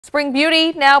Spring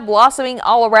beauty now blossoming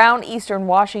all around eastern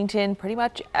Washington, pretty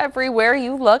much everywhere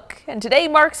you look. And today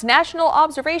marks National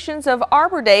Observations of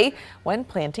Arbor Day, when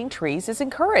planting trees is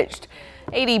encouraged.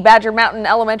 80 Badger Mountain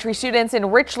Elementary students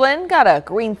in Richland got a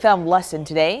green thumb lesson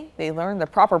today. They learned the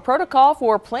proper protocol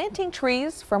for planting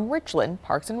trees from Richland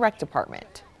Parks and Rec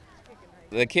Department.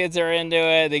 The kids are into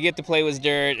it. They get to play with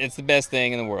dirt. It's the best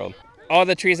thing in the world. All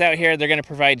the trees out here, they're going to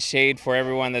provide shade for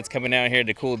everyone that's coming out here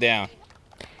to cool down.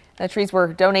 The trees were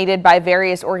donated by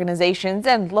various organizations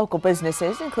and local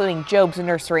businesses, including Job's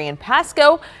Nursery in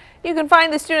Pasco. You can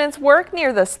find the students' work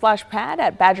near the splash pad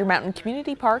at Badger Mountain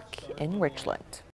Community Park in Richland.